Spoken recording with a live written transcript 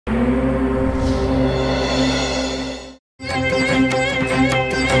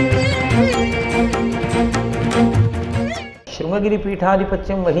శివగిరి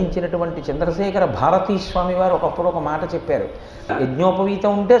పీఠాధిపత్యం వహించినటువంటి చంద్రశేఖర భారతీ స్వామి వారు ఒకప్పుడు ఒక మాట చెప్పారు.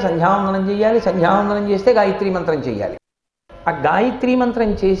 యజ్ఞోపవీతం ఉంటే సంధ్యావందనం చేయాలి, సంధ్యావందనం చేస్తే గాయత్రీ మంత్రం చేయాలి. ఆ గాయత్రీ మంత్రం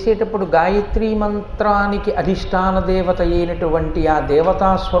చేసేటప్పుడు గాయత్రీ మంత్రానికి అధిష్టాన దేవత అయినటువంటి ఆ దేవతా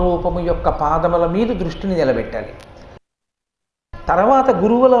స్వరూపము యొక్క పాదముల మీద దృష్టిని నిలబెట్టాలి. తర్వాత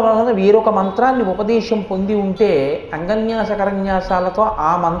గురువుల వలన వేరొక మంత్రాన్ని ఉపదేశం పొంది ఉంటే అంగన్యాస కరన్యాసాలతో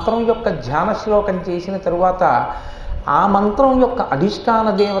ఆ మంత్రం యొక్క ధ్యాన శ్లోకం చేసిన తరువాత ఆ మంత్రం యొక్క అధిష్టాన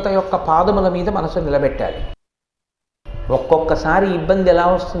దేవత యొక్క పాదముల మీద మనసు నిలబెట్టాలి. ఒక్కొక్కసారి ఇబ్బంది ఎలా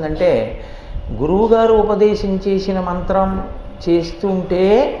వస్తుందంటే గురువుగారు ఉపదేశం చేసిన మంత్రం చేస్తుంటే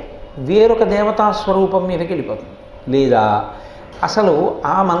వేరొక దేవతా స్వరూపం మీదకి వెళ్ళిపోతుంది, లేదా అసలు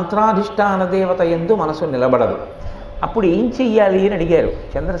ఆ మంత్రాధిష్టాన దేవత యందు మనసు నిలబడదు. అప్పుడు ఏం చెయ్యాలి అని అడిగారు.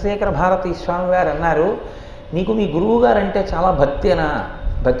 చంద్రశేఖర భారతీ స్వామి వారు అన్నారు, నీకు మీ గురువుగారంటే చాలా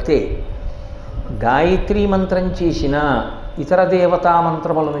భక్తే, గాయత్రీ మంత్రం చేసిన ఇతర దేవతా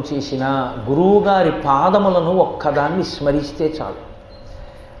మంత్రములను చేసిన గురువుగారి పాదములను ఒక్కదాన్ని స్మరిస్తే చాలు,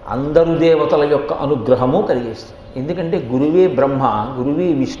 అందరు దేవతల యొక్క అనుగ్రహము కలిగేస్తుంది. ఎందుకంటే గురువే బ్రహ్మ, గురువే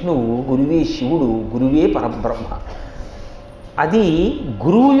విష్ణువు, గురువే శివుడు, గురువే పరబ్రహ్మ. అది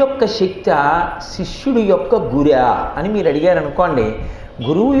గురువు యొక్క శక్తి, శిష్యుడు యొక్క గురా అని మీరు అడిగారనుకోండి,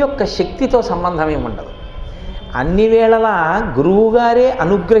 గురువు యొక్క శక్తితో సంబంధం ఏముండదు. అన్ని వేళలా గురువుగారే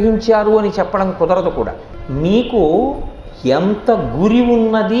అనుగ్రహించారు అని చెప్పడం కుదరదు కూడా. మీకు ఎంత గురి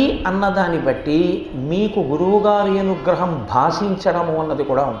ఉన్నది అన్నదాన్ని బట్టి మీకు గురువుగారి అనుగ్రహం భాషించడము అన్నది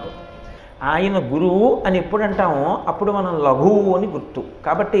కూడా ఉంటుంది. ఆయన గురువు అని ఎప్పుడు అంటామో అప్పుడు మనం లఘువు అని గుర్తు.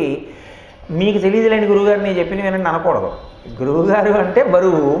 కాబట్టి మీకు తెలియదులేని గురువుగారు నేను చెప్పిన వినండి అనకూడదు. గురువుగారు అంటే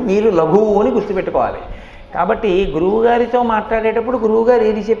బరువు, మీరు లఘువు అని గుర్తుపెట్టుకోవాలి. కాబట్టి గురువుగారితో మాట్లాడేటప్పుడు గురువుగారు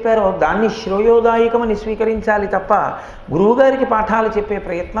ఏది చెప్పారో దాన్ని శ్రేయోదాయకమని స్వీకరించాలి తప్ప గురువుగారికి పాఠాలు చెప్పే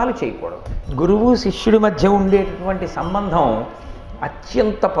ప్రయత్నాలు చేయకూడదు. గురువు శిష్యుడి మధ్య ఉండేటటువంటి సంబంధం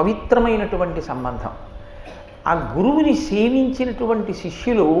అత్యంత పవిత్రమైనటువంటి సంబంధం. ఆ గురువుని సేవించినటువంటి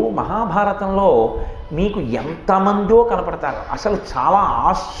శిష్యులు మహాభారతంలో మీకు ఎంతమందో కనపడతారు. అసలు చాలా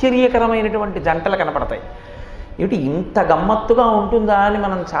ఆశ్చర్యకరమైనటువంటి జంటలు కనపడతాయి. ఏమిటి ఇంత గమ్మత్తుగా ఉంటుందా అని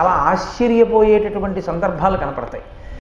మనం చాలా ఆశ్చర్యపోయేటటువంటి సందర్భాలు కనపడతాయి.